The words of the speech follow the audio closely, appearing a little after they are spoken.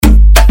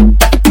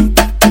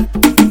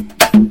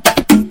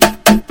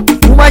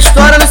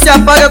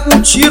apaga com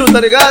um tiro, tá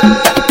ligado?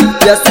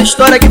 E essa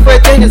história aqui foi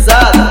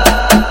eternizada.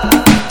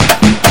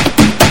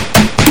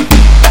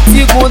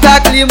 Segunda,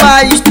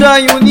 clima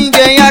estranho,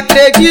 ninguém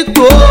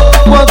acreditou.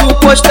 Quando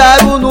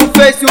postaram no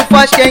Face, o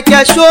faz quem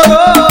quer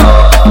chorou.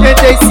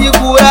 Tentei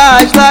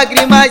segurar as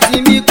lágrimas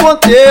e me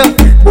conter.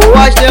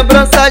 Boas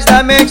lembranças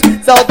na mente,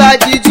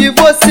 saudade de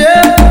você.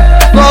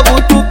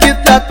 Logo tu que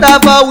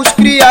tratava os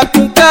cria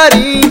com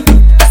carinho.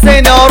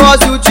 Sem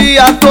neurose o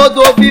dia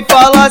todo ouvi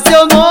falar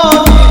seu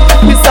nome.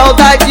 Que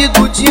saudade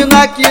do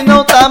Dina que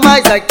não tá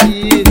mais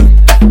aqui.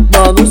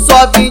 Mano,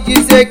 só vim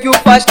dizer que o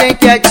faz quem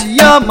quer te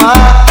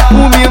amar.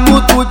 1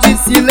 minuto de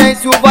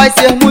silêncio vai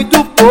ser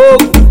muito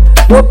pouco.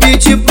 Vou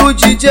pedir pro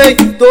DJ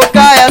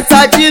tocar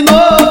essa de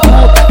novo.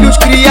 Que os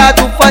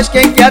criados faz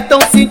quem quer tão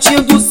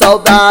sentindo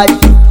saudade.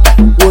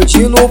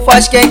 Hoje não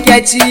faz quem quer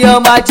te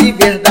ama de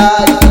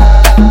verdade.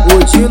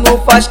 Hoje não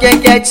faz quem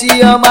quer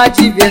te ama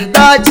de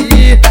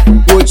verdade.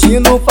 Hoje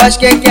não faz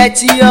quem quer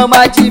te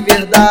ama de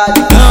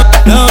verdade.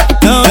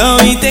 Não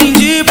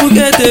entendi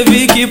porque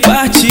teve que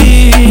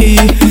partir.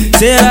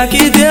 Será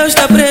que Deus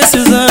tá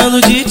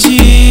precisando de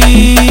ti?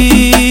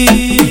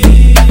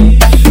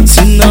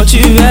 Se não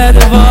tiver,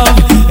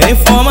 devolve em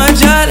forma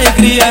de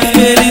alegria e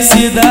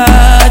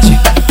felicidade.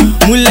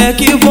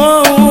 Moleque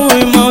bom, um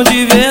irmão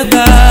de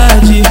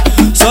verdade.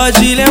 Só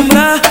de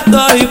lembrar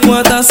dói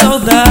quanta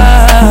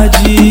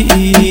saudade.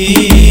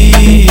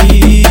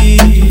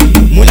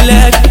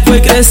 Moleque foi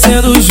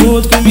crescendo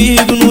junto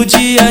comigo no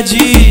dia a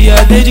dia.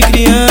 Desde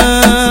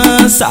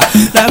criança,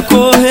 na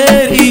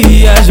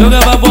correria.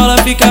 Jogava bola,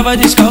 ficava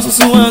descalço,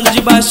 suando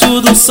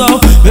debaixo do sol.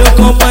 Meu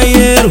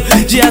companheiro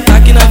de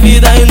ataque na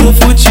vida e no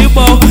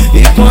futebol.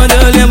 E quando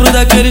eu lembro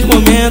daqueles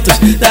momentos,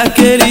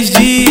 daqueles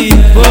dias,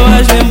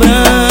 boas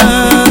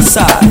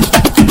lembranças.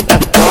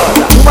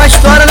 Uma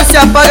história não se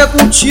apaga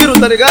com um tiro,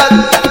 tá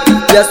ligado?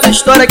 E essa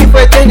história aqui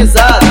foi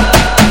eternizada.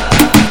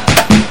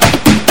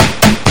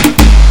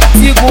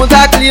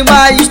 Segunda,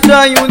 clima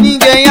estranho,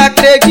 ninguém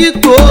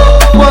acreditou.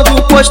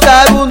 Quando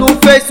postaram no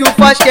Face, o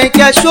faz quem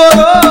quer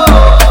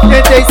chorou.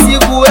 Tentei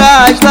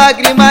segurar as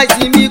lágrimas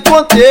e me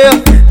conter.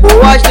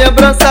 Boas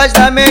lembranças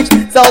na mente,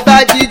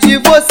 saudade de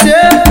você.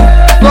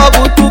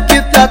 Logo tu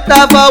que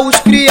tratava os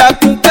cria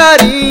com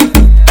carinho.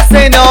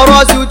 Sem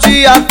neurose o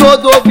dia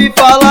todo ouvi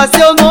falar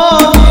seu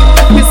nome.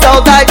 Que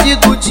saudade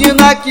do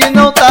Dina que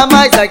não tá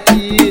mais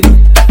aqui.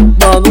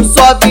 Mano,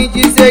 só vim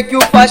dizer que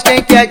o faz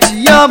quem quer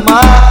te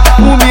amar.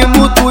 1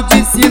 minuto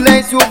de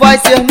silêncio vai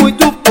ser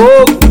muito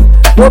pouco.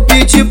 Vou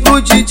pedir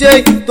pro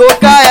DJ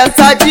tocar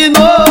essa de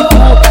novo.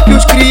 Que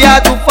os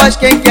criados faz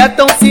quem quer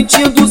tão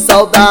sentindo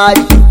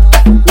saudade.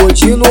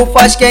 Hoje não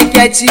faz quem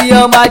quer te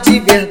ama de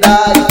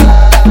verdade.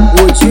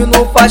 Hoje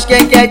não faz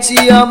quem quer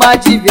te ama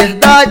de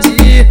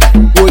verdade.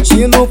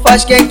 Hoje não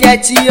faz quem quer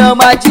te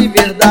ama de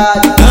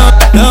verdade.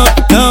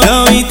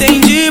 Não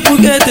entendi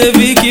porque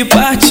teve que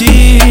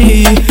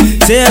partir.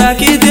 Será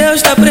que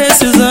Deus tá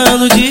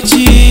precisando de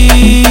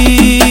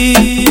ti?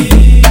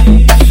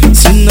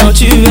 Se não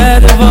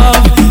tiver,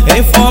 devolve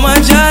em forma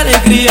de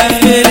alegria e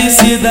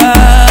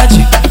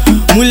felicidade.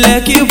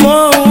 Moleque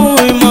bom, um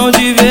irmão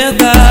de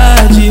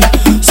verdade.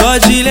 Só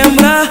de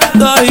lembrar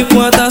dói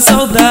quanta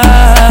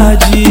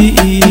saudade.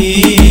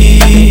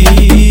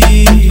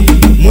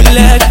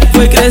 Moleque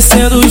foi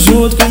crescendo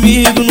junto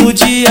comigo no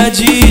dia a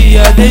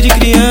dia. Desde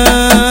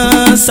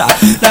criança,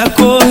 na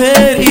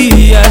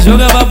correria.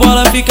 Jogava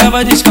bola,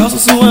 ficava descalço,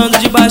 suando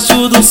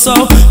debaixo do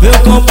sol. Meu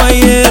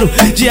companheiro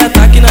de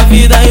ataque na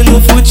vida e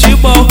no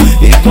futebol.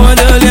 E quando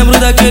eu lembro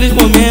daqueles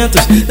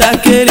momentos,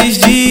 daqueles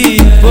dias,